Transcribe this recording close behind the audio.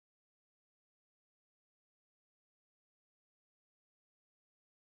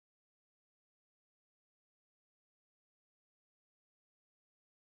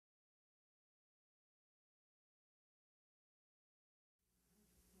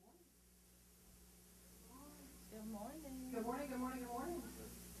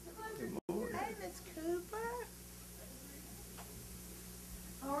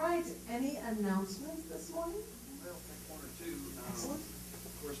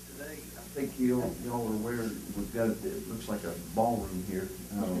think y'all are aware, we've got, it looks like a ballroom here.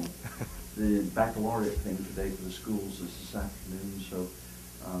 The baccalaureate thing today for the schools is this afternoon, so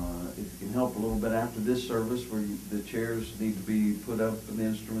if you can help a little bit after this service where the chairs need to be put up and the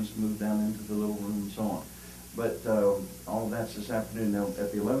instruments moved down into the little room and so on. But all of that's this afternoon. Now,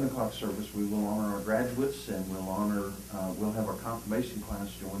 at the 11 o'clock service, we will honor our graduates and we'll have our confirmation class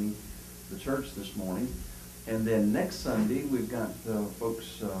joining the church this morning. And then next Sunday, we've got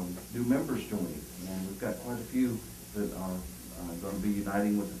folks, new members joining. And we've got quite a few that are going to be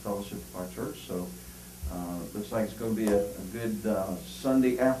uniting with the fellowship of our church. So looks like it's going to be a good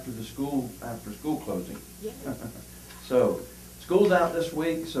Sunday after school closing. Yeah. So school's out this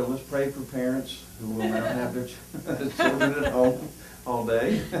week, so let's pray for parents who will not have their children at home all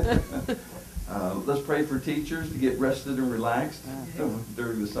day. Let's pray for teachers to get rested and relaxed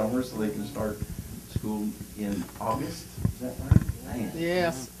during the summer so they can start school in August. Is that right? Man.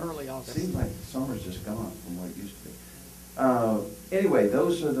 Yes, early August. Seems like the summer's just gone from what it used to be. Anyway,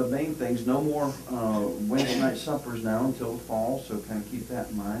 those are the main things. No more Wednesday night suppers now until the fall, so kind of keep that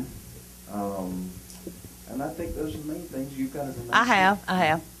in mind. And I think those are the main things you've got to remember. I have.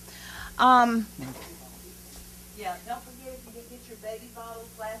 Yeah, don't forget if you didn't get your baby bottles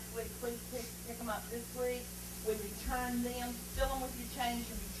last week, please pick them up this week. We return them, fill them with your change,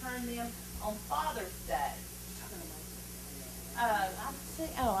 and return them on Father's Day.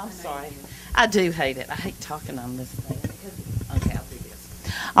 I'm sorry. I do hate it. I hate talking on this thing. Okay, I'll do this.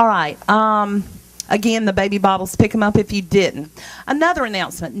 All right. Again, the baby bottles, pick them up if you didn't. Another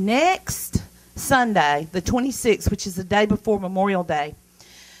announcement. Next Sunday, the 26th, which is the day before Memorial Day,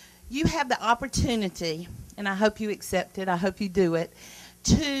 you have the opportunity, and I hope you accept it, I hope you do it,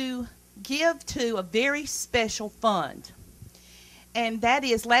 to give to a very special fund. And that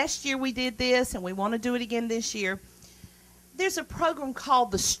is, last year we did this, and we want to do it again this year. There's a program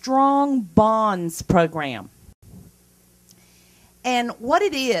called the Strong Bonds Program. And what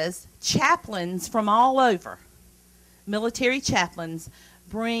it is, chaplains from all over, military chaplains,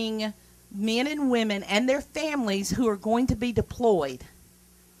 bring men and women and their families who are going to be deployed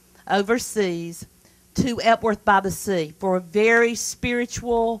overseas to Epworth by the Sea for a very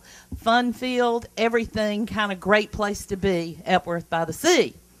spiritual, fun-filled, everything kind of great place to be, Epworth by the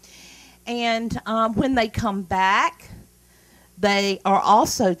Sea. And when they come back, they are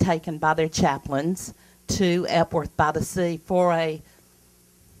also taken by their chaplains to Epworth by the Sea for a,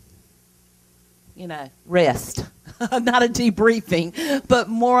 rest. Not a debriefing, but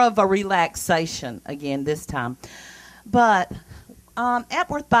more of a relaxation again this time. But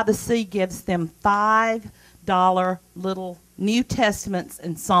Epworth by the Sea gives them $5 little New Testaments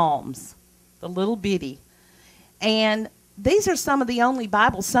and Psalms, the little bitty. And these are some of the only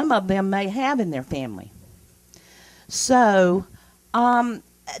Bibles some of them may have in their family. So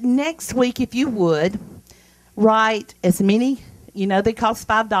next week, if you would, write as many, they cost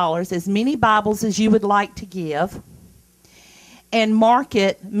 $5, as many Bibles as you would like to give, and mark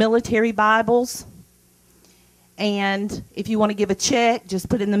it military Bibles. And if you want to give a check, just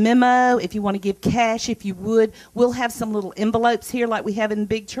put in the memo. If you want to give cash, if you would, we'll have some little envelopes here like we have in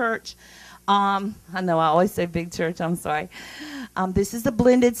big church. I know I always say big church, I'm sorry. This is the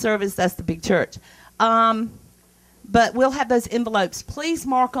blended service, that's the big church. But we'll have those envelopes. Please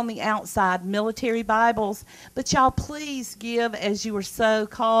mark on the outside military Bibles. But y'all, please give as you are so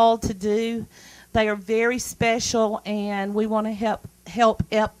called to do. They are very special, and we want to help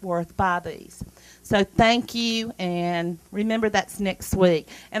Epworth buy these. So thank you, and remember that's next week.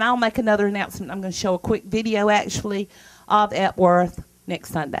 And I'll make another announcement. I'm going to show a quick video, actually, of Epworth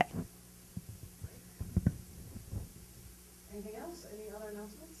next Sunday. Anything else? Any other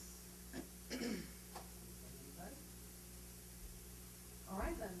announcements? All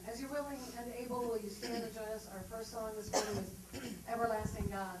right, then. As you're willing and able, will you stand and join us? Our first song this morning is Everlasting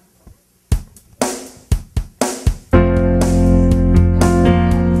God.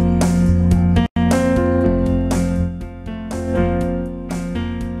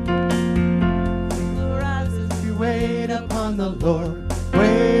 The Lord,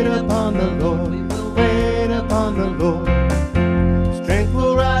 wait upon the Lord, wait upon the Lord. Strength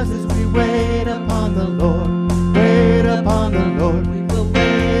will rise as we wait upon the Lord, wait upon the Lord. We will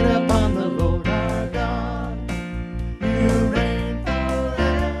wait upon the Lord our God. You reign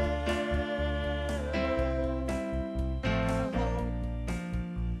forever. Our hope,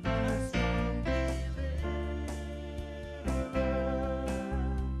 our strong deliverer.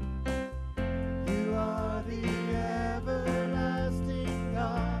 You are the everlasting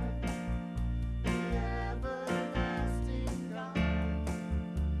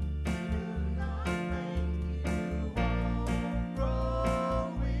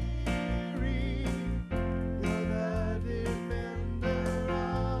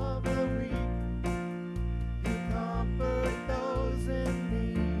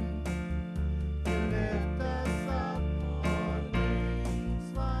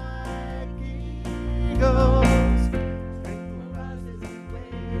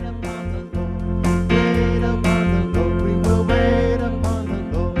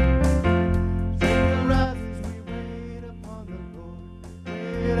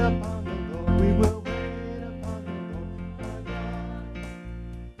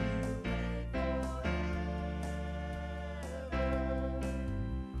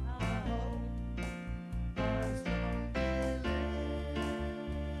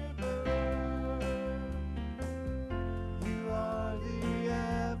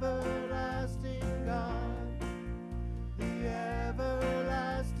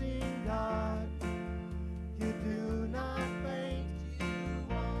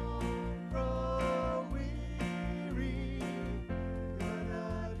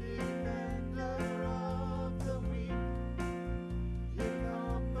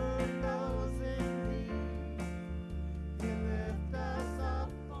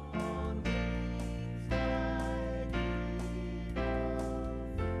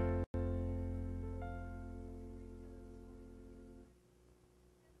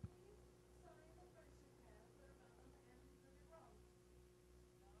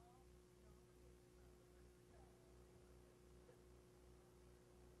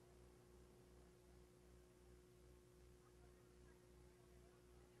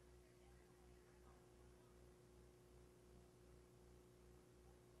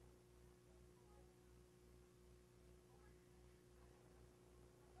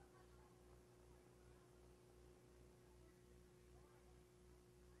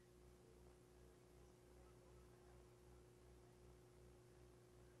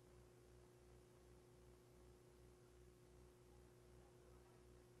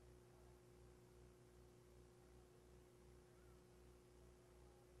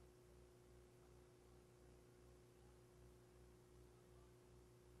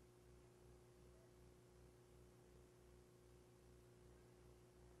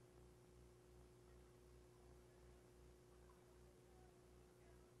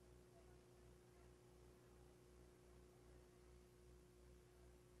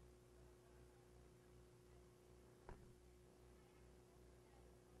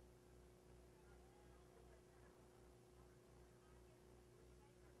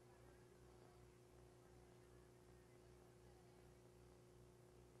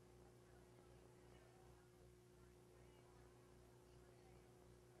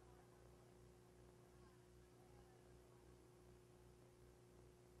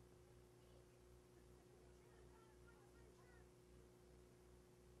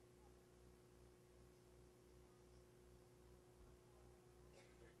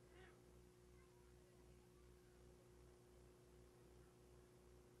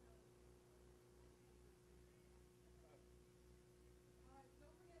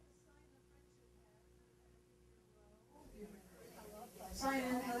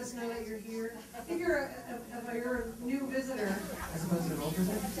us know that you're here. If you're a new visitor, as opposed to an old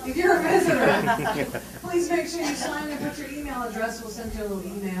visitor, if you're a visitor, please make sure you sign and put your email address. We'll send you a little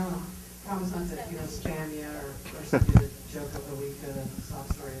email. And promise not to, spam you or do the joke of the week or the sob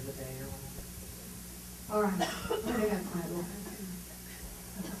story of the day or whatever. All right.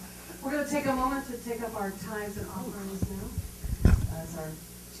 We're going to take a moment to take up our tithes and offerings now. That's our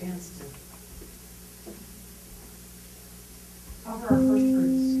chance to offer our first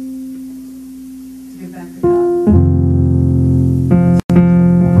fruits to give back to God.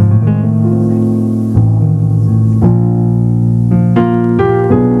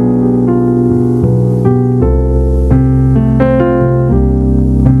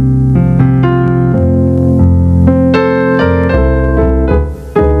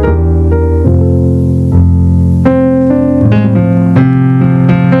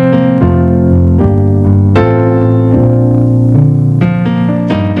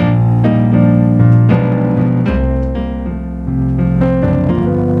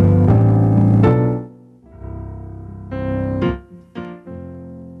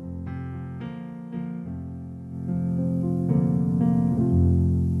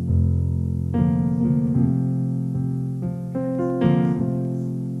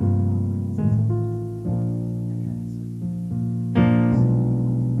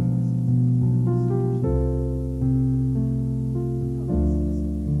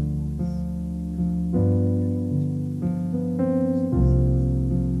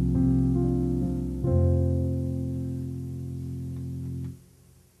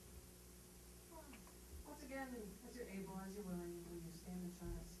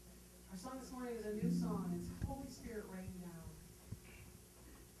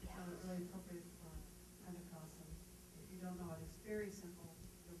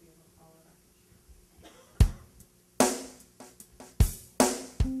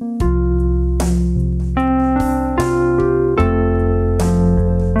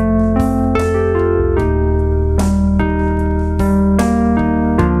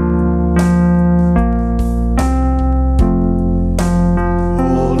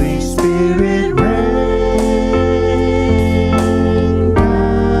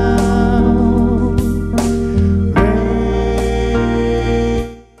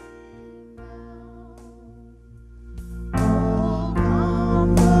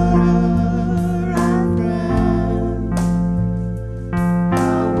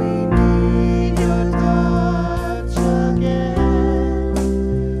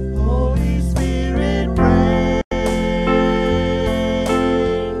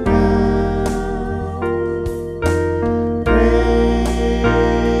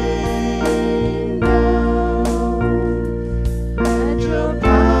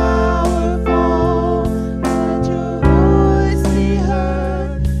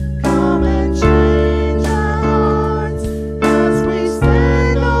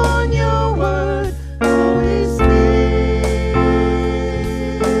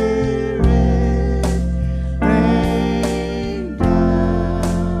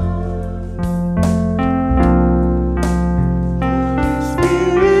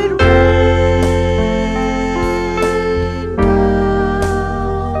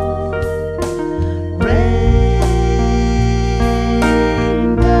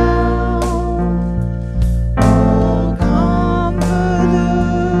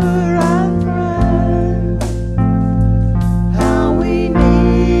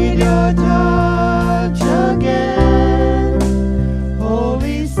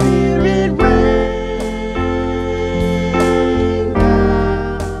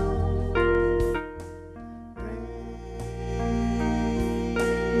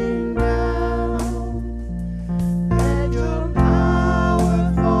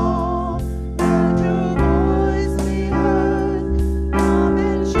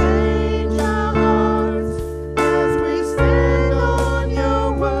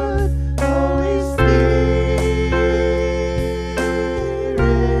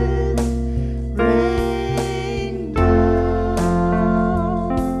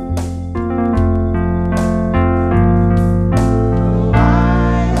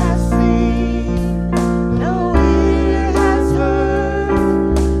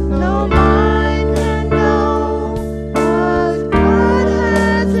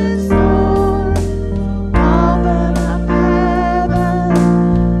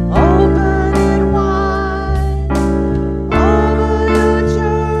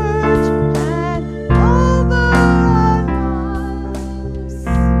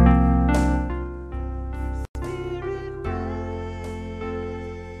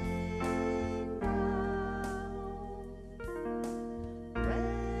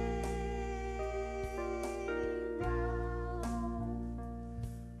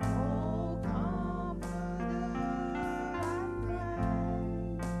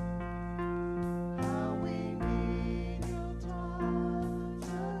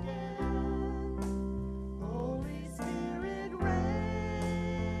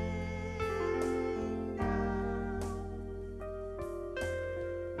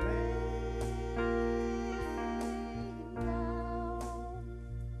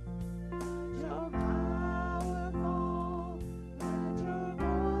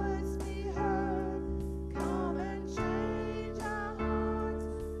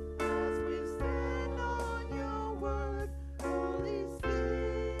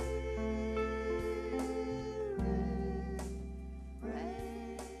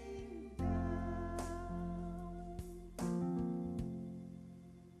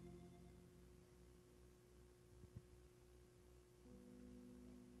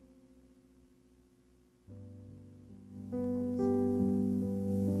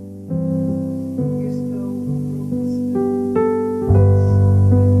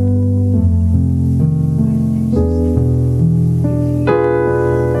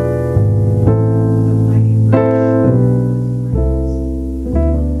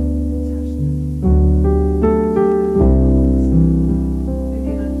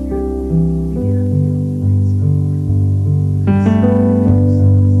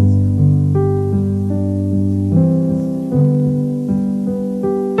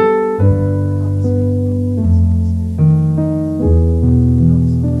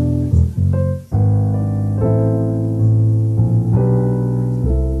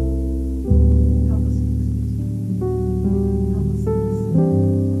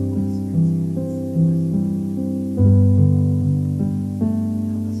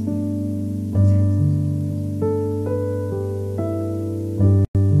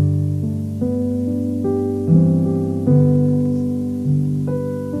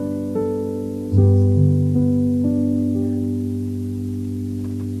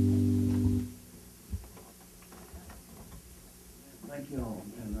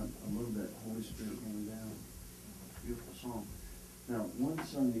 one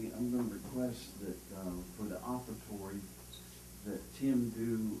Sunday, I'm going to request that for the offertory, that Tim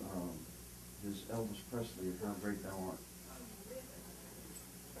do his Elvis Presley of How Great Thou Art.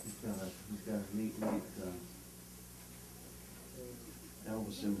 He's got a neat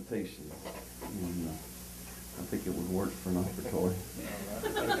Elvis imitation. And, I think it would work for an offertory.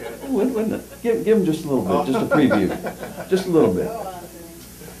 Okay. Wouldn't it? Give him just a little bit, just a preview. Just a little bit.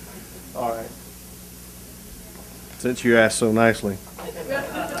 All right. Since you asked so nicely.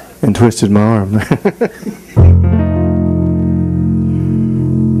 And twisted my arm.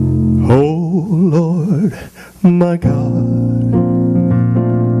 Oh Lord, my God,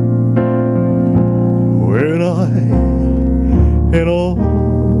 when I in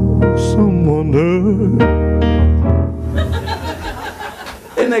awesome wonder.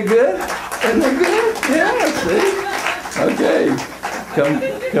 Isn't that good? Isn't that good? Yeah, see?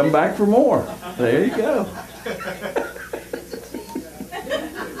 Okay. Come back for more. There you go.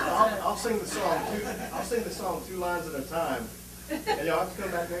 I'll sing the song I'll sing the song 2 lines at a time. And you'll have to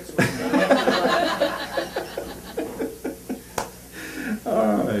come back next week.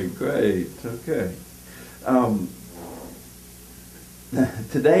 All right, great. Okay.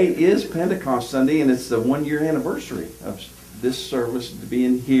 Today is Pentecost Sunday, and it's the 1-year anniversary of this service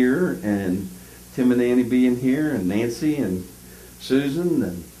being here, and Tim and Annie being here, and Nancy and Susan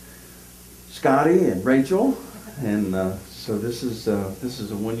and Scotty and Rachel, and so this is a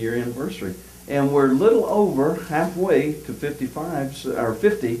 1-year anniversary, and we're a little over halfway to 55 or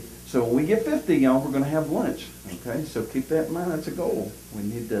 50. So when we get 50, y'all, we're going to have lunch. Okay, so keep that in mind. That's a goal. We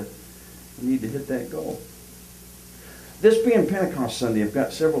need to hit that goal. This being Pentecost Sunday, I've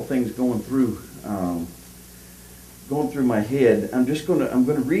got several things going through my head. I'm going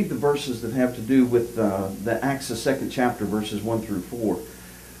to read the verses that have to do with the Acts, the 2nd chapter, verses 1 through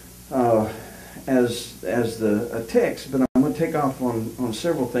 4, as a text. But I'm going to take off on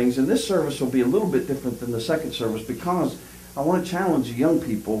several things. And this service will be a little bit different than the second service because I want to challenge the young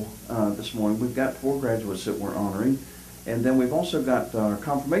people this morning. We've got 4 graduates that we're honoring, and then we've also got our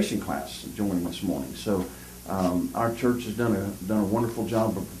confirmation class joining this morning. So our church has done a wonderful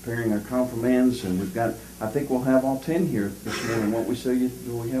job of preparing our confirmands, and we've got, I think we'll have all 10 here this morning. Won't we say,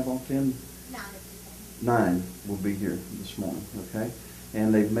 do we have all 10? 9 will be here this morning, okay?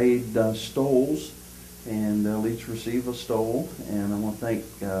 And they've made stoles, and they'll each receive a stole. And I want to thank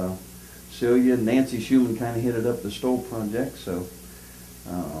Celia and Nancy Schumann kind of headed up the stole project, so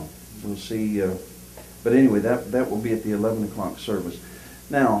we'll see. But anyway, that will be at the 11 o'clock service.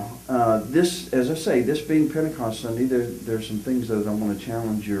 Now, this, as I say, this being Pentecost Sunday, there's some things that I want to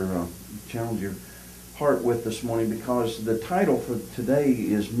challenge your heart with this morning, because the title for today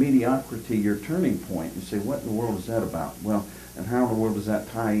is Mediocrity, Your Turning Point. You say, what in the world is that about? Well, and how in the world does that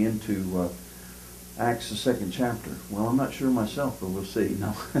tie into Acts, the 2nd chapter? Well, I'm not sure myself, but we'll see.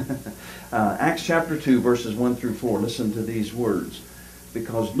 No. Acts chapter 2, verses 1 through 4. Listen to these words.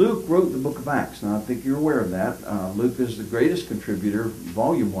 Because Luke wrote the book of Acts. Now, I think you're aware of that. Luke is the greatest contributor,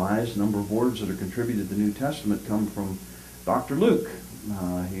 volume-wise. The number of words that are contributed to the New Testament come from Dr. Luke.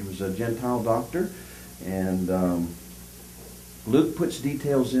 He was a Gentile doctor, and Luke puts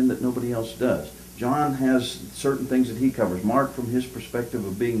details in that nobody else does. John has certain things that he covers. Mark, from his perspective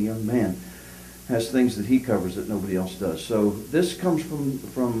of being a young man, has things that he covers that nobody else does. So this comes from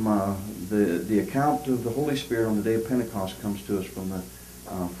the account of the Holy Spirit on the day of Pentecost, comes to us from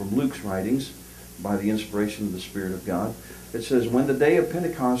Luke's writings by the inspiration of the Spirit of God. It says, when the day of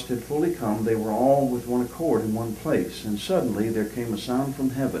Pentecost had fully come, they were all with one accord in one place. And suddenly there came a sound from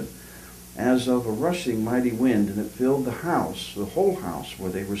heaven, as of a rushing mighty wind, and it filled the house, the whole house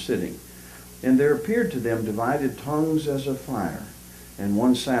where they were sitting. And there appeared to them divided tongues as of fire, and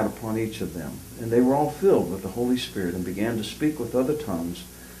one sat upon each of them. And they were all filled with the Holy Spirit, and began to speak with other tongues,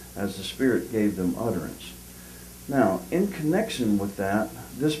 as the Spirit gave them utterance. Now, in connection with that,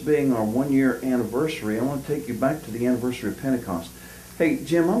 this being our 1-year anniversary, I want to take you back to the anniversary of Pentecost. Hey,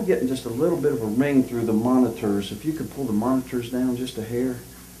 Jim, I'm getting just a little bit of a ring through the monitors. If you could pull the monitors down just a hair,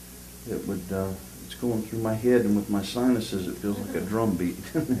 it would. It's going through my head, and with my sinuses, it feels like a drum beat.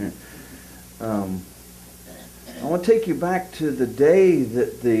 I want to take you back to the day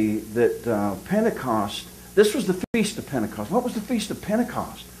that Pentecost. This was the Feast of Pentecost. What was the Feast of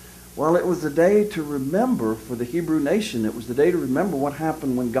Pentecost? Well, it was the day to remember for the Hebrew nation. It was the day to remember what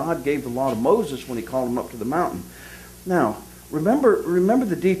happened when God gave the law to Moses when he called him up to the mountain. Now, remember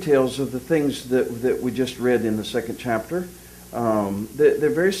the details of the things that we just read in the 2nd chapter. They're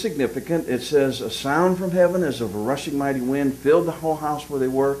very significant. It says, a sound from heaven as of a rushing mighty wind filled the whole house where they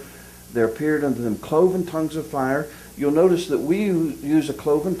were. There appeared unto them cloven tongues of fire. You'll notice that we use a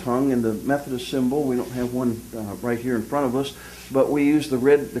cloven tongue in the Methodist symbol. We don't have one right here in front of us, but we use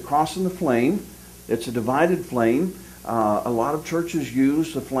the cross and the flame. It's a divided flame. A lot of churches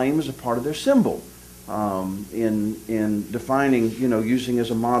use the flame as a part of their symbol in defining, using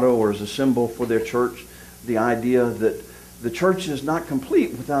as a motto or as a symbol for their church, the idea that the church is not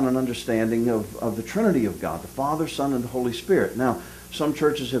complete without an understanding of the Trinity of God, the Father, Son, and the Holy Spirit. Now, some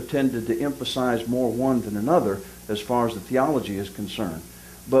churches have tended to emphasize more one than another as far as the theology is concerned.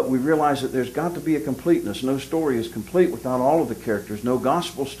 But we realize that there's got to be a completeness. No story is complete without all of the characters. No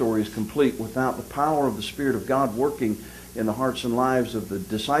gospel story is complete without the power of the Spirit of God working in the hearts and lives of the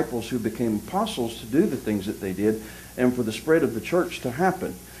disciples who became apostles to do the things that they did and for the spread of the church to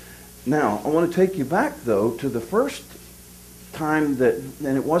happen. Now, I want to take you back, though, to the first time that,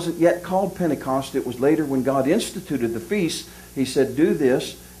 and it wasn't yet called Pentecost, it was later when God instituted the feast. He said, do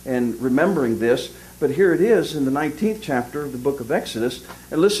this, and remembering this. But here it is in the 19th chapter of the book of Exodus.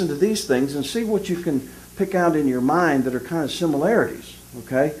 And listen to these things and see what you can pick out in your mind that are kind of similarities.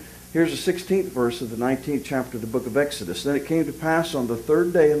 Okay? Here's the 16th verse of the 19th chapter of the book of Exodus. Then it came to pass on the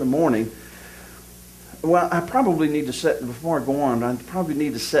third day in the morning. Well, I probably need to set, before I go on, I probably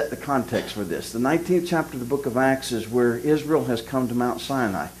need to set the context for this. The 19th chapter of the book of Acts is where Israel has come to Mount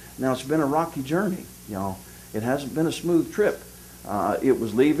Sinai. Now, it's been a rocky journey, y'all. It hasn't been a smooth trip. It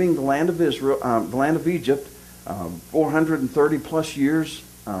was leaving the land of Israel, the land of Egypt, 430 plus years,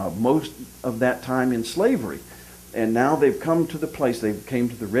 most of that time in slavery. And now they've come to the place, they came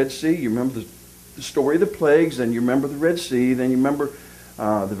to the Red Sea. You remember the story of the plagues, and you remember the Red Sea, then you remember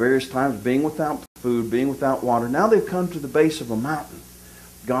the various times being without food, being without water. Now they've come to the base of a mountain.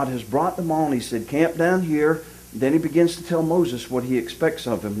 God has brought them on. He said, camp down here. Then he begins to tell Moses what he expects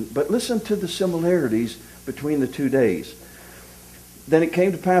of him. But listen to the similarities between the 2 days. Then it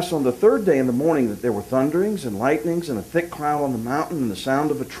came to pass on the third day in the morning that there were thunderings and lightnings and a thick cloud on the mountain, and the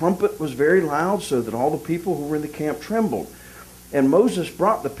sound of a trumpet was very loud, so that all the people who were in the camp trembled. And Moses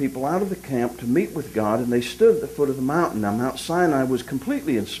brought the people out of the camp to meet with God, and they stood at the foot of the mountain. Now Mount Sinai was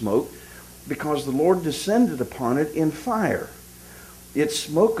completely in smoke, because the Lord descended upon it in fire. Its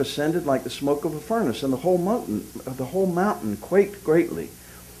smoke ascended like the smoke of a furnace, and the whole mountain quaked greatly.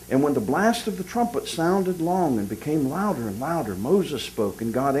 And when the blast of the trumpet sounded long and became louder and louder, Moses spoke,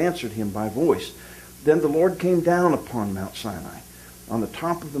 and God answered him by voice. Then the Lord came down upon Mount Sinai, on the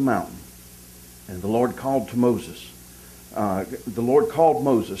top of the mountain, and the Lord called to Moses. The Lord called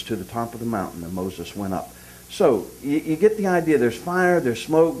Moses to the top of the mountain, and Moses went up. So you get the idea. There's fire, there's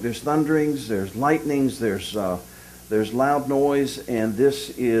smoke, there's thunderings, there's lightnings, there's loud noise, and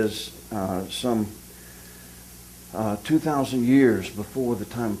this is some 2,000 years before the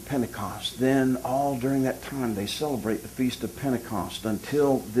time of Pentecost. Then all during that time they celebrate the Feast of Pentecost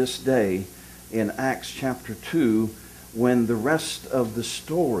until this day in Acts chapter 2, when the rest of the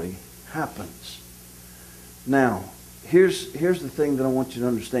story happens. Now, here's the thing that I want you to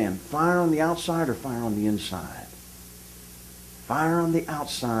understand. Fire on the outside or fire on the inside? Fire on the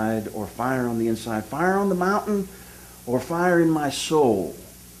outside or fire on the inside? Fire on the mountain or fire in my soul?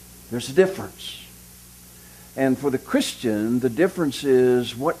 There's a difference. And for the Christian, the difference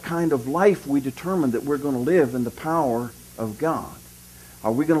is what kind of life we determine that we're going to live in the power of God.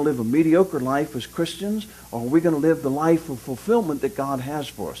 Are we going to live a mediocre life as Christians, or are we going to live the life of fulfillment that God has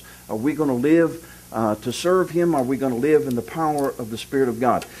for us? Are we going to live to serve Him? Are we going to live in the power of the Spirit of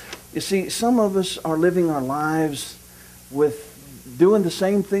God? You see, some of us are living our lives with doing the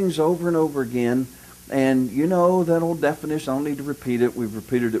same things over and over again. And you know that old definition, I don't need to repeat it. We've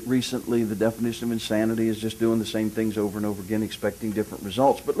repeated it recently. The definition of insanity is just doing the same things over and over again, expecting different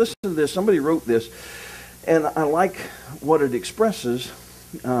results. But listen to this. Somebody wrote this, and I like what it expresses,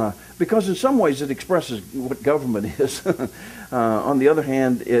 because in some ways it expresses what government is. On the other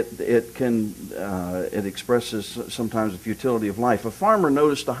hand, it expresses sometimes the futility of life. A farmer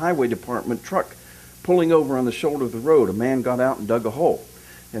noticed a highway department truck pulling over on the shoulder of the road. A man got out and dug a hole,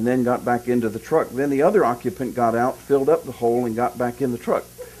 and then got back into the truck. Then the other occupant got out, filled up the hole, and got back in the truck.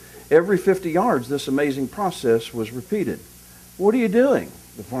 Every 50 yards, this amazing process was repeated. "What are you doing?"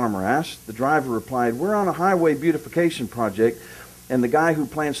 the farmer asked. The driver replied, "We're on a highway beautification project, and the guy who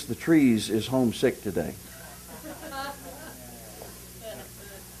plants the trees is homesick today."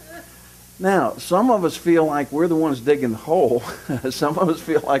 Now, some of us feel like we're the ones digging the hole. Some of us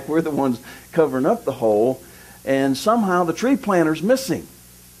feel like we're the ones covering up the hole, and somehow the tree planter's missing.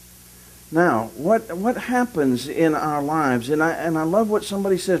 Now, what happens in our lives? And I love what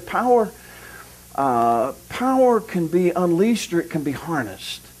somebody says. Power can be unleashed or it can be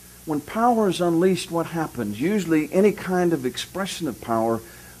harnessed. When power is unleashed, what happens? Usually, any kind of expression of power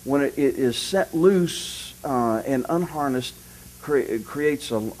when it is set loose and unharnessed,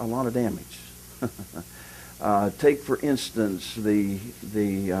 creates a lot of damage. Take, for instance,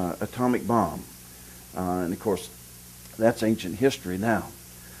 the atomic bomb. And, of course, that's ancient history now.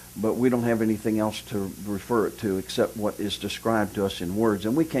 But we don't have anything else to refer it to except what is described to us in words.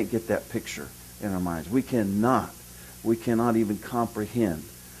 And we can't get that picture in our minds. We cannot even comprehend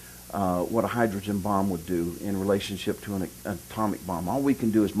what a hydrogen bomb would do in relationship to an atomic bomb. All we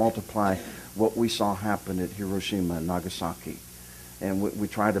can do is multiply what we saw happen at Hiroshima and Nagasaki. And we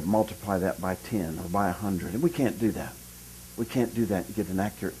try to multiply that by 10 or by 100. And we can't do that. We can't do that and get an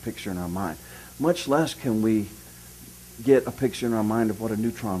accurate picture in our mind. Much less can we get a picture in our mind of what a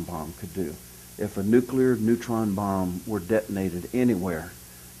neutron bomb could do. If a nuclear neutron bomb were detonated anywhere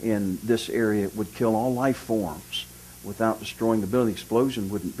in this area, it would kill all life forms without destroying the building. The explosion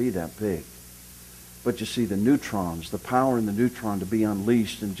wouldn't be that big. But you see, the neutrons, the power in the neutron to be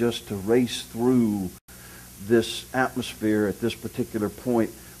unleashed and just to race through this atmosphere at this particular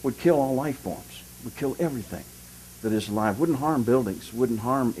point would kill all life forms, would kill everything that is alive. Wouldn't harm buildings, wouldn't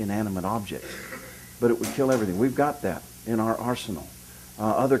harm inanimate objects, but it would kill everything. We've got that in our arsenal.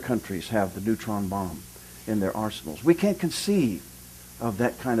 Other countries have the neutron bomb in their arsenals. We can't conceive of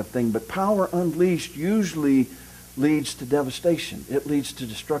that kind of thing, but power unleashed usually leads to devastation. It leads to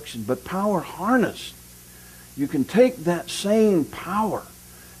destruction. But power harnessed, you can take that same power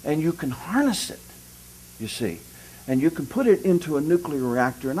and you can harness it, you see. And you can put it into a nuclear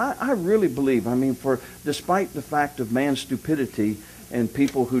reactor. And I really believe, despite the fact of man's stupidity and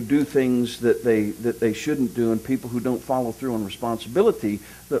people who do things that they shouldn't do and people who don't follow through on responsibility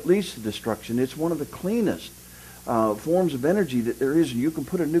that leads to destruction, it's one of the cleanest forms of energy that there is. And you can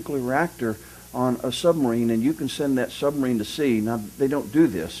put a nuclear reactor on a submarine and you can send that submarine to sea. Now, they don't do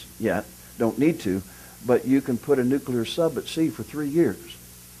this yet, don't need to, but you can put a nuclear sub at sea for 3 years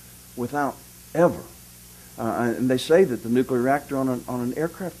without ever. And they say that the nuclear reactor on an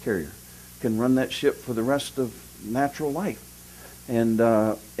aircraft carrier can run that ship for the rest of natural life. And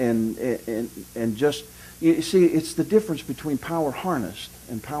just, you see, it's the difference between power harnessed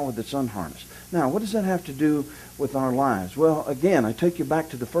and power that's unharnessed. Now, what does that have to do with our lives? Well, again, I take you back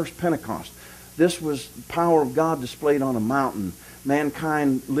to the first Pentecost. This was the power of God displayed on a mountain.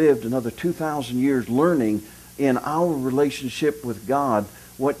 Mankind lived another 2,000 years learning in our relationship with God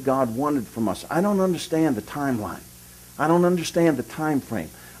what God wanted from us. I don't understand the timeline. I don't understand the time frame.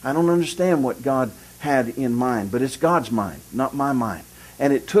 I don't understand what God had in mind, but it's God's mind, not my mind.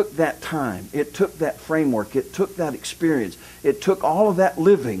 And it took that time. It took that framework. It took that experience. It took all of that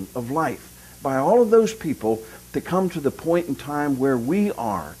living of life by all of those people to come to the point in time where we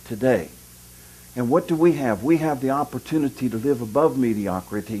are today. And what do we have? We have the opportunity to live above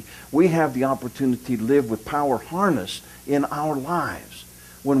mediocrity. We have the opportunity to live with power harnessed in our lives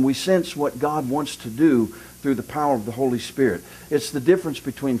when we sense what God wants to do through the power of the Holy Spirit. It's the difference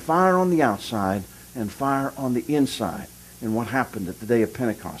between fire on the outside and fire on the inside in what happened at the day of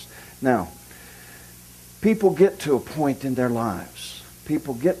Pentecost. Now, people get to a point in their lives.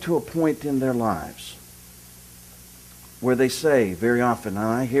 People get to a point in their lives where they say very often, and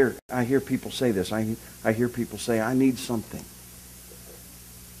I hear people say this, I hear people say, I need something.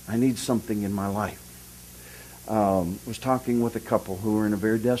 I need something in my life. Was talking with a couple who were in a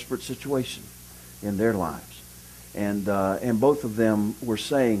very desperate situation in their lives. And both of them were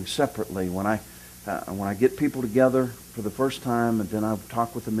saying separately, when I get people together for the first time, and then I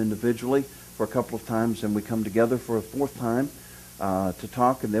talk with them individually for a couple of times, and we come together for a fourth time to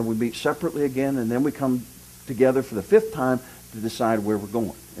talk, and then we meet separately again, and then we come together for the fifth time to decide where we're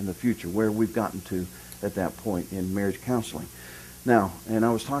going in the future, where we've gotten to at that point in marriage counseling. Now, and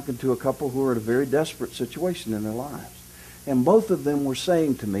I was talking to a couple who were in a very desperate situation in their lives. And both of them were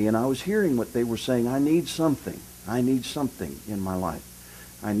saying to me, and I was hearing what they were saying, I need something. I need something in my life.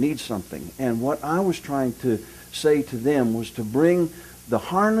 I need something. And what I was trying to say to them was to bring the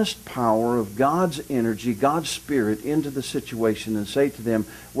harnessed power of God's energy, God's Spirit into the situation and say to them,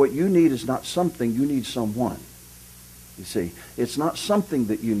 what you need is not something, you need someone. You see, it's not something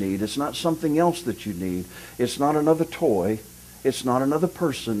that you need. It's not something else that you need. It's not another toy. It's not another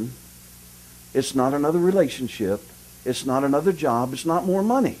person. It's not another relationship. It's not another job. It's not more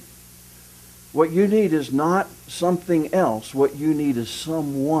money. What you need is not something else. What you need is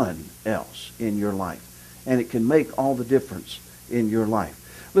someone else in your life. And it can make all the difference in your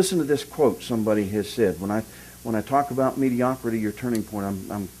life. Listen to this quote somebody has said. When I talk about mediocrity, your turning point,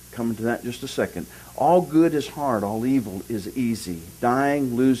 I'm coming to that in just a second. All good is hard. All evil is easy.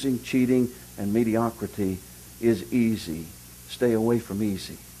 Dying, losing, cheating, and mediocrity is easy. Stay away from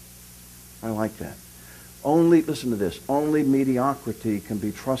easy. I like that. Only, listen to this, only mediocrity can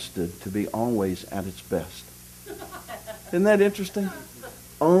be trusted to be always at its best. Isn't that interesting?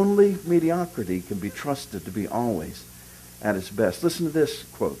 Only mediocrity can be trusted to be always at its best. Listen to this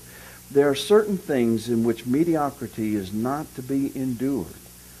quote. There are certain things in which mediocrity is not to be endured,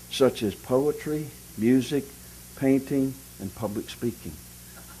 such as poetry, music, painting, and public speaking.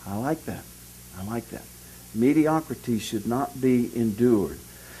 I like that. I like that. Mediocrity should not be endured.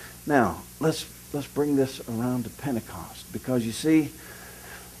 Now, let's bring this around to Pentecost, because you see,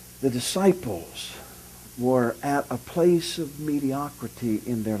 the disciples were at a place of mediocrity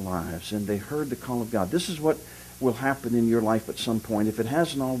in their lives, and they heard the call of God. This is what will happen in your life at some point, if it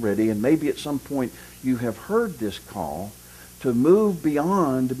hasn't already, and maybe at some point you have heard this call to move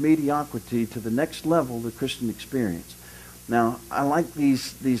beyond mediocrity to the next level of the Christian experience. Now, I like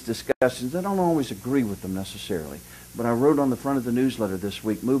these discussions. I don't always agree with them necessarily, but I wrote on the front of the newsletter this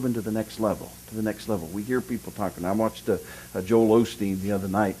week, moving to the next level, to the next level. We hear people talking. I watched a Joel Osteen the other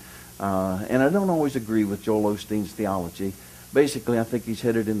night, and I don't always agree with Joel Osteen's theology. Basically, I think he's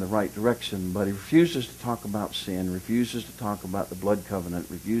headed in the right direction, but he refuses to talk about sin, refuses to talk about the blood covenant,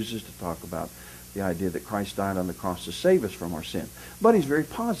 refuses to talk about the idea that Christ died on the cross to save us from our sin. But he's very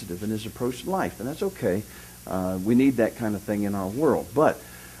positive in his approach to life, and that's okay. We need that kind of thing in our world. But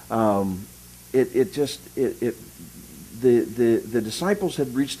the disciples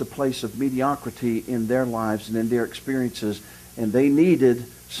had reached a place of mediocrity in their lives and in their experiences, and they needed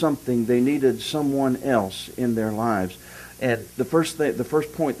something. They needed someone else in their lives. And the first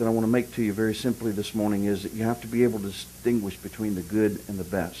point that I want to make to you very simply this morning is that you have to be able to distinguish between the good and the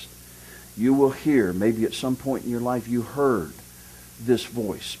best. You will hear, maybe at some point in your life you heard this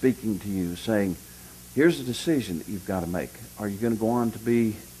voice speaking to you saying, here's a decision that you've got to make. Are you going to go on to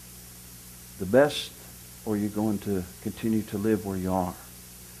be the best, or are you going to continue to live where you are?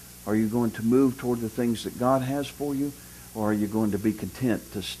 Are you going to move toward the things that God has for you, or are you going to be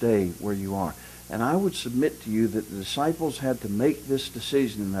content to stay where you are? And I would submit to you that the disciples had to make this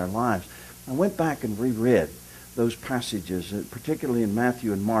decision in their lives. I went back and reread those passages, particularly in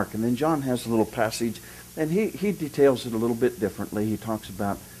Matthew and Mark. And then John has a little passage, and he details it a little bit differently. He talks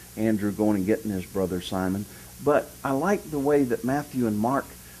about Andrew going and getting his brother Simon. But I like the way that Matthew and Mark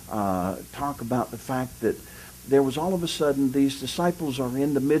talk about the fact that there was all of a sudden these disciples are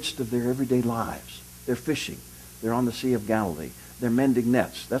in the midst of their everyday lives. They're fishing. They're on the Sea of Galilee. They're mending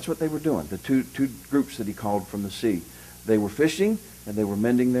nets. That's what they were doing, the two groups that he called from the sea. They were fishing and they were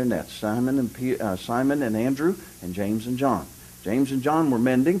mending their nets. Simon and Andrew, and James and John. James and John were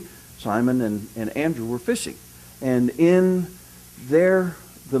mending. Simon and Andrew were fishing. And in the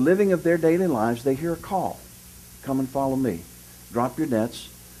living of their daily lives, they hear a call. Come and follow me. Drop your nets,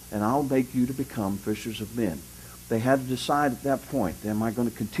 and I'll make you to become fishers of men. They had to decide at that point, am I going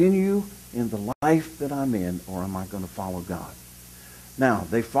to continue in the life that I'm in, or am I going to follow God? Now,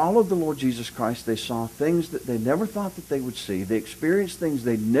 they followed the Lord Jesus Christ. They saw things that they never thought that they would see. They experienced things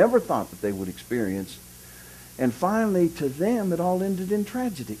they never thought that they would experience. And finally, to them, it all ended in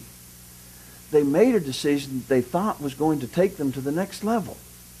tragedy. They made a decision that they thought was going to take them to the next level.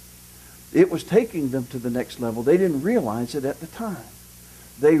 It was taking them to the next level. They didn't realize it at the time.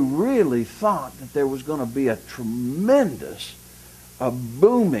 They really thought that there was going to be a tremendous, a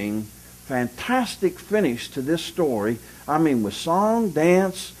booming, fantastic finish to this story. I mean, with song,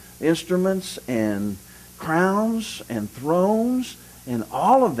 dance, instruments, and crowns, and thrones, and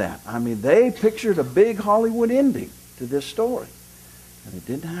all of that. I mean, they pictured a big Hollywood ending to this story. And it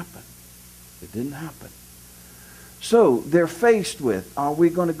didn't happen. It didn't happen. So they're faced with, are we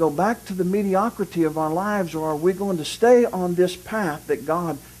going to go back to the mediocrity of our lives, or are we going to stay on this path that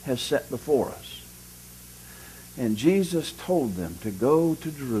God has set before us? And Jesus told them to go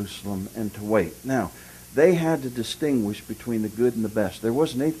to Jerusalem and to wait. Now, they had to distinguish between the good and the best. There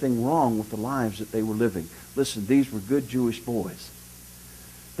wasn't anything wrong with the lives that they were living. Listen, these were good Jewish boys.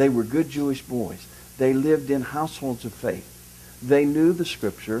 They were good Jewish boys. They lived in households of faith. They knew the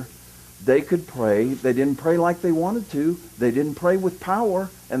Scripture. They could pray. They didn't pray like they wanted to. They didn't pray with power.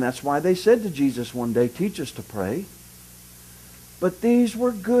 And that's why they said to Jesus one day, teach us to pray. But these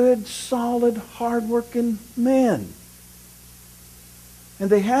were good, solid, hard-working men. And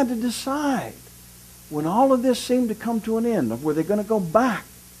they had to decide, when all of this seemed to come to an end, were they going to go back?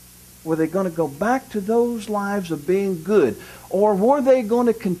 Were they going to go back to those lives of being good? Or were they going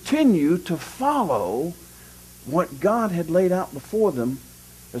to continue to follow what God had laid out before them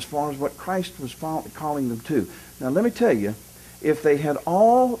as far as what Christ was calling them to? Now, let me tell you, if they had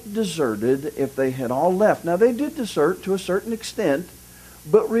all deserted, if they had all left. Now, they did desert to a certain extent,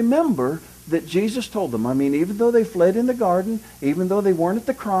 but remember that Jesus told them, I mean, even though they fled in the garden, even though they weren't at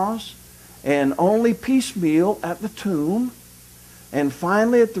the cross, and only piecemeal at the tomb. And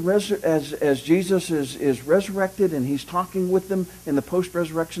finally, at the as Jesus is resurrected and he's talking with them in the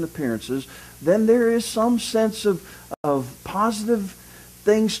post-resurrection appearances, then there is some sense of positive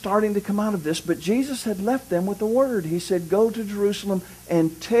things starting to come out of this. But Jesus had left them with a word. He said, go to Jerusalem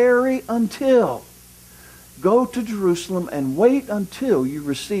and tarry until. Go to Jerusalem and wait until you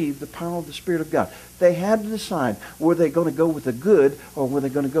receive the power of the Spirit of God. They had to decide, were they going to go with the good or were they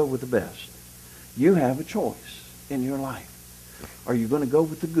going to go with the best? You have a choice in your life. Are you going to go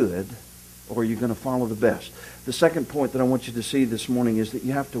with the good, or are you going to follow the best? The second point that I want you to see this morning is that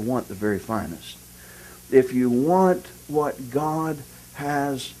you have to want the very finest. If you want what God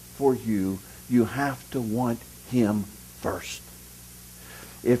has for you, you have to want Him first.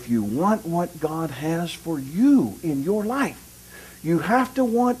 If you want what God has for you in your life, you have to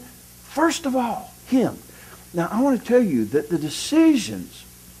want, first of all, Him. Now, I want to tell you that the decisions,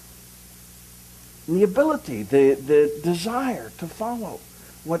 the ability, the desire to follow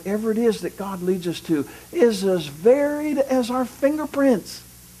whatever it is that God leads us to is as varied as our fingerprints.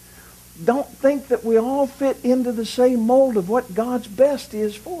 Don't think that we all fit into the same mold of what God's best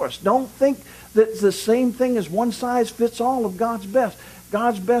is for us. Don't think that it's the same thing as one size fits all of God's best.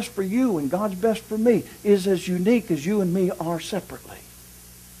 God's best for you and God's best for me is as unique as you and me are separately.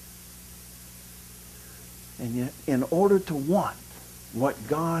 And yet, in order to want what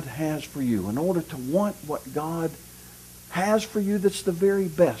God has for you, in order to want what God has for you that's the very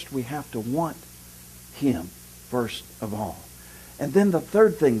best, we have to want Him first of all. And then the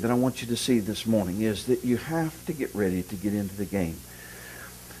third thing that I want you to see this morning is that you have to get ready to get into the game.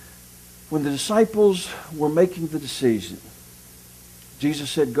 When the disciples were making the decision,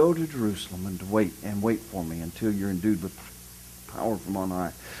 Jesus said, go to Jerusalem and wait for me until you're endued with power from on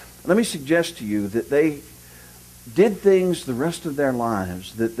high. Let me suggest to you that they did things the rest of their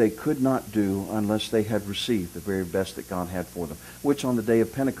lives that they could not do unless they had received the very best that God had for them, which on the day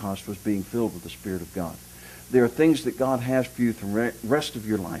of Pentecost was being filled with the Spirit of God. There are things that God has for you the rest of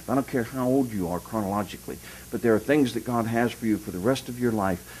your life. I don't care how old you are chronologically, but there are things that God has for you for the rest of your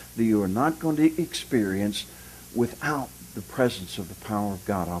life that you are not going to experience without the presence of the power of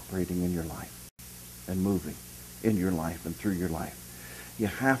God operating in your life and moving in your life and through your life. You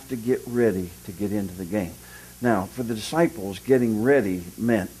have to get ready to get into the game. Now, for the disciples, getting ready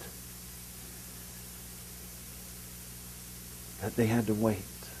meant that they had to wait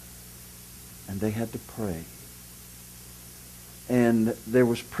and they had to pray. And there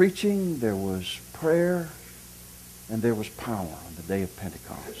was preaching, there was prayer, and there was power on the day of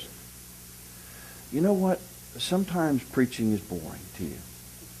Pentecost. You know what? Sometimes preaching is boring to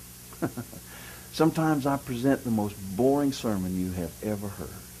you. Sometimes I present the most boring sermon you have ever heard.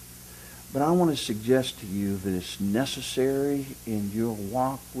 But I want to suggest to you that it's necessary in your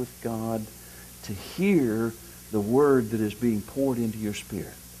walk with God to hear the word that is being poured into your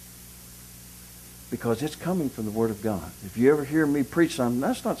spirit. Because it's coming from the Word of God. If you ever hear me preach something,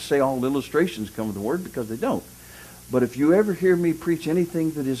 that's not to say all illustrations come from the Word, because they don't. But if you ever hear me preach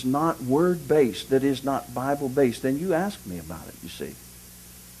anything that is not Word-based, that is not Bible-based, then you ask me about it, you see.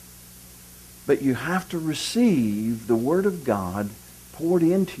 But you have to receive the Word of God poured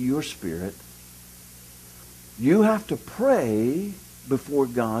into your spirit. You have to pray before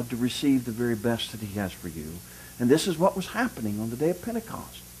God to receive the very best that He has for you. And this is what was happening on the day of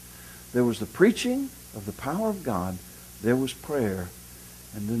Pentecost. There was the preaching of the power of God. There was prayer.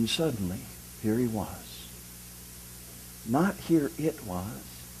 And then suddenly, here He was. Not here it was.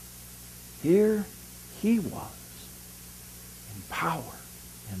 Here He was. In power,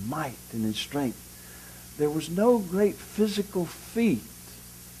 in might, and in strength. There was no great physical feat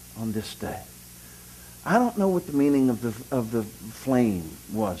on this day. I don't know what the meaning of the flame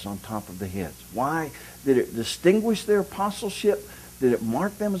was on top of the heads. Why did it distinguish their apostleship? Did it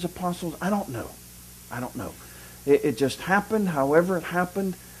mark them as apostles? I don't know. I don't know. It just happened. However it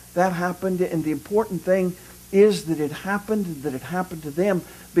happened, that happened. And the important thing is that it happened to them.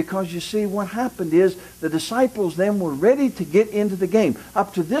 Because you see, what happened is the disciples then were ready to get into the game.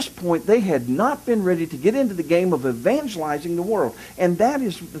 Up to this point, they had not been ready to get into the game of evangelizing the world. And that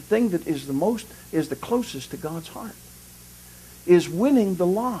is the thing that is the closest to God's heart. Is winning the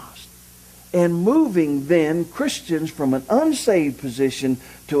lost. And moving then Christians from an unsaved position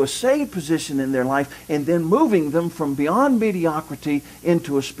to a saved position in their life, and then moving them from beyond mediocrity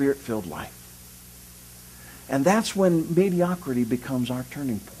into a Spirit-filled life. And that's when mediocrity becomes our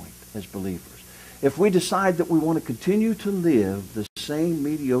turning point as believers. If we decide that we want to continue to live the same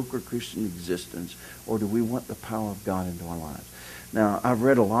mediocre Christian existence, or do we want the power of God into our lives? Now, I've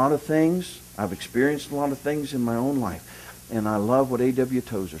read a lot of things. I've experienced a lot of things in my own life. And I love what A.W.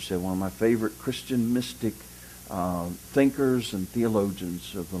 Tozer said, one of my favorite Christian mystic thinkers and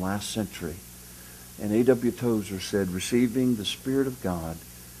theologians of the last century. And A.W. Tozer said, receiving the Spirit of God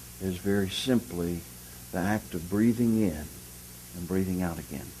is very simply the act of breathing in and breathing out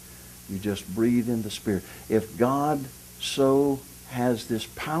again. You just breathe in the Spirit. If God so has this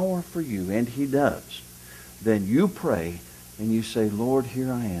power for you, and He does, then you pray and you say, Lord,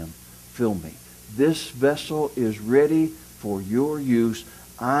 here I am. Fill me. This vessel is ready for your use.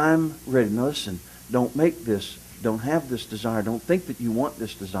 I'm ready. Now listen, don't have this desire. Don't think that you want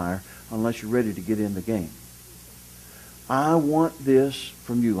this desire unless you're ready to get in the game. I want this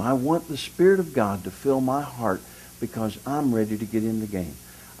from you. I want the Spirit of God to fill my heart because I'm ready to get in the game.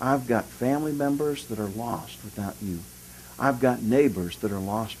 I've got family members that are lost without you. I've got neighbors that are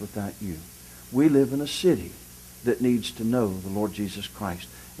lost without you. We live in a city that needs to know the Lord Jesus Christ.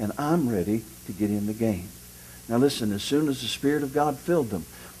 And I'm ready to get in the game. Now listen, as soon as the Spirit of God filled them,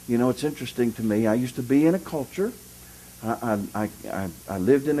 you know, it's interesting to me. I used to be in a culture. I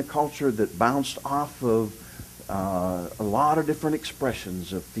lived in a culture that bounced off of a lot of different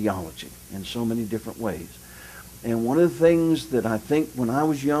expressions of theology in so many different ways. And one of the things that I think when I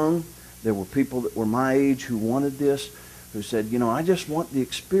was young, there were people that were my age who wanted this, who said, you know, I just want the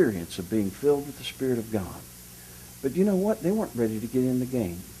experience of being filled with the Spirit of God. But you know what? They weren't ready to get in the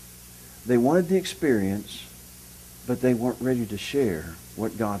game. They wanted the experience, but they weren't ready to share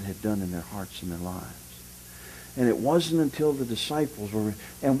what God had done in their hearts and their lives. And it wasn't until the disciples were...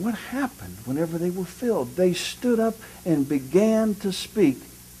 And what happened whenever they were filled? They stood up and began to speak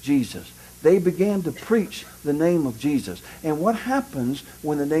Jesus. They began to preach the name of Jesus. And what happens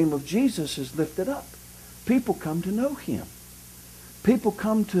when the name of Jesus is lifted up? People come to know Him. People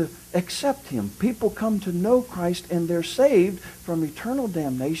come to accept Him. People come to know Christ, and they're saved from eternal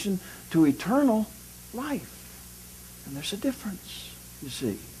damnation to eternal life. And there's a difference, you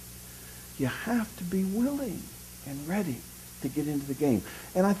see. You have to be willing and ready to get into the game.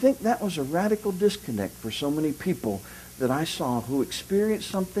 And I think that was a radical disconnect for so many people that I saw who experienced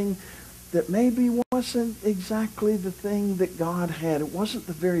something that maybe wasn't exactly the thing that God had. It wasn't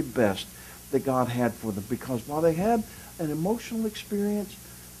the very best that God had for them, because while they had an emotional experience,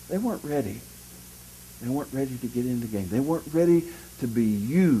 they weren't ready. They weren't ready to get in the game. They weren't ready to be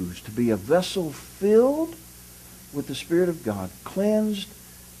used, to be a vessel filled with the Spirit of God, cleansed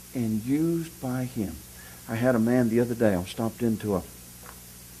and used by Him. I had a man the other day. I stopped into a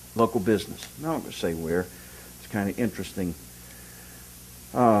local business. I'm not going to say where. It's kind of interesting.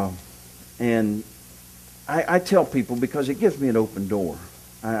 And I tell people, because it gives me an open door,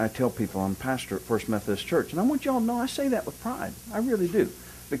 I tell people I'm pastor at First Methodist Church. And I want y'all to know I say that with pride. I really do.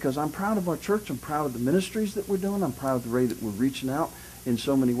 Because I'm proud of our church. I'm proud of the ministries that we're doing. I'm proud of the way that we're reaching out in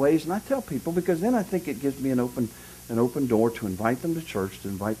so many ways. And I tell people, because then I think it gives me an open door to invite them to church, to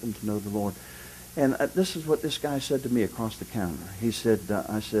invite them to know the Lord. And this is what this guy said to me across the counter. He said,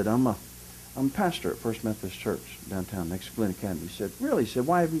 I said, I'm a pastor at First Methodist Church downtown next to Glen Academy. He said, really? He said,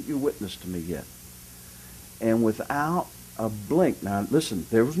 why haven't you witnessed to me yet? And without a blink. Now, listen,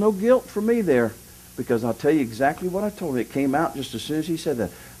 there was no guilt for me there, because I'll tell you exactly what I told him. It came out just as soon as he said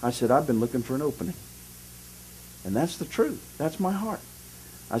that. I said, I've been looking for an opening. And that's the truth. That's my heart.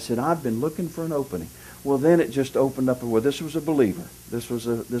 I said, I've been looking for an opening. Well, then it just opened up. Well, this was a believer. This was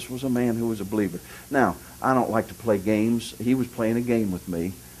a man who was a believer. Now, I don't like to play games. He was playing a game with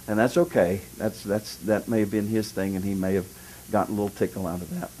me, and that's okay. That may have been his thing, and he may have gotten a little tickle out of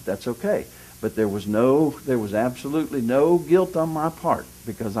that. But that's okay. But there was absolutely no guilt on my part,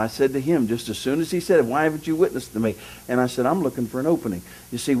 because I said to him just as soon as he said, why haven't you witnessed to me? And I said, I'm looking for an opening.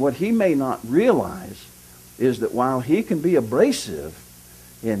 You see, what he may not realize is that while he can be abrasive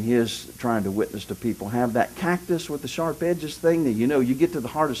in his trying to witness to people, have that cactus with the sharp edges thing that, you know, you get to the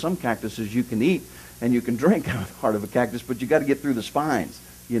heart of some cactuses, you can eat and you can drink out of the heart of a cactus, but you got to get through the spines.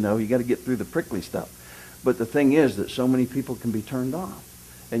 You know, you got to get through the prickly stuff. But the thing is that so many people can be turned off.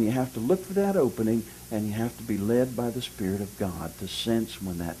 And you have to look for that opening, and you have to be led by the Spirit of God to sense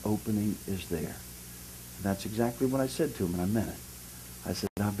when that opening is there. And that's exactly what I said to him, and I meant it. I said,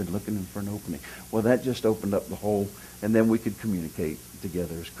 I've been looking for an opening. Well, that just opened up the whole, and then we could communicate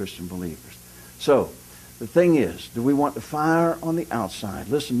together as Christian believers. So, the thing is, do we want the fire on the outside?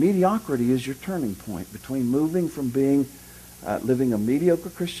 Listen, mediocrity is your turning point between moving from being, living a mediocre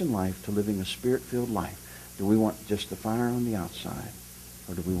Christian life to living a Spirit-filled life. Do we want just the fire on the outside?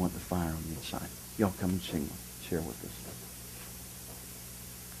 Or do we want the fire on the inside? Y'all come and share with us.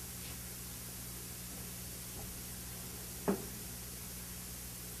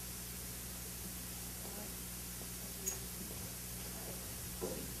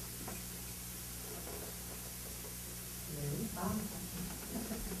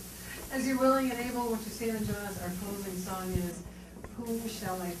 you're willing and able, would you stand and join us? Our closing song is Whom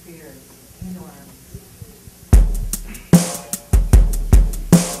Shall I Fear? Angel Arms.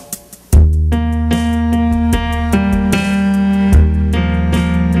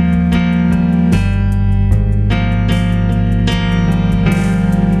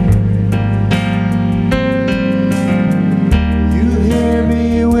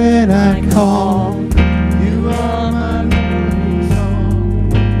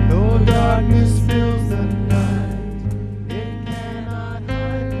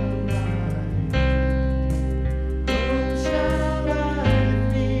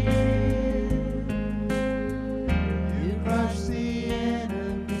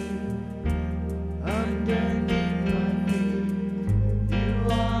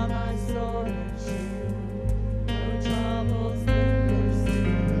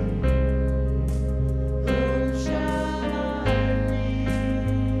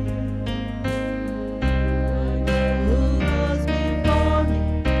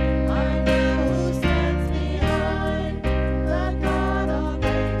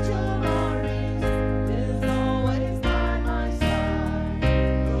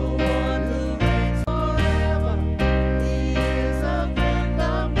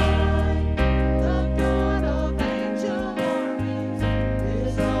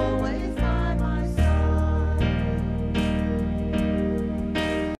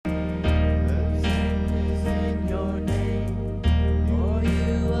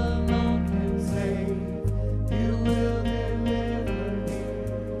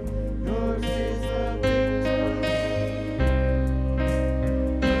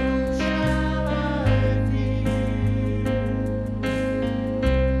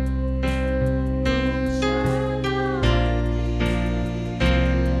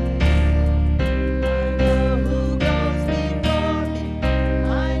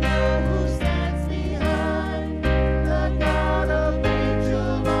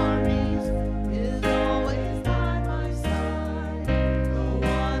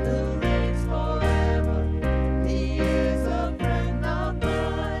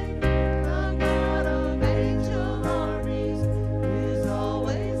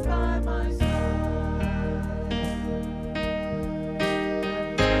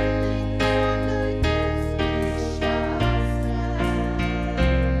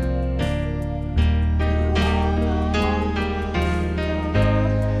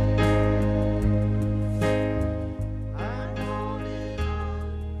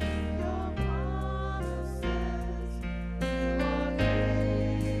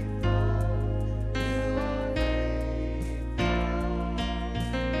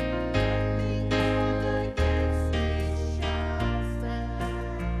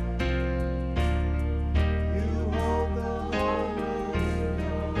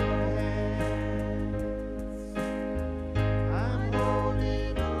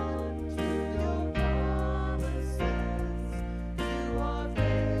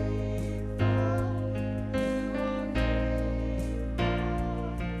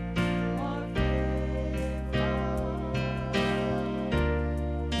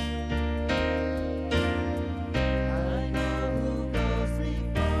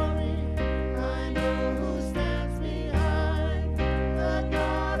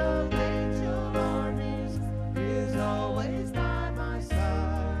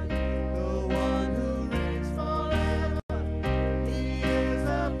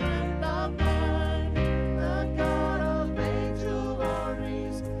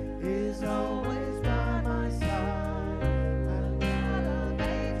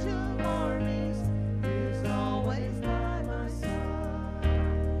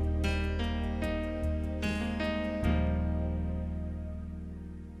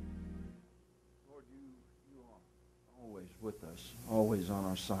 with us, always on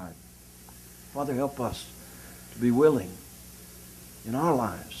our side. Father, help us to be willing in our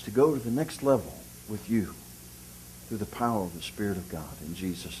lives to go to the next level with you through the power of the Spirit of God. In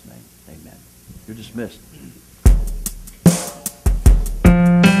Jesus' name, amen. You're dismissed.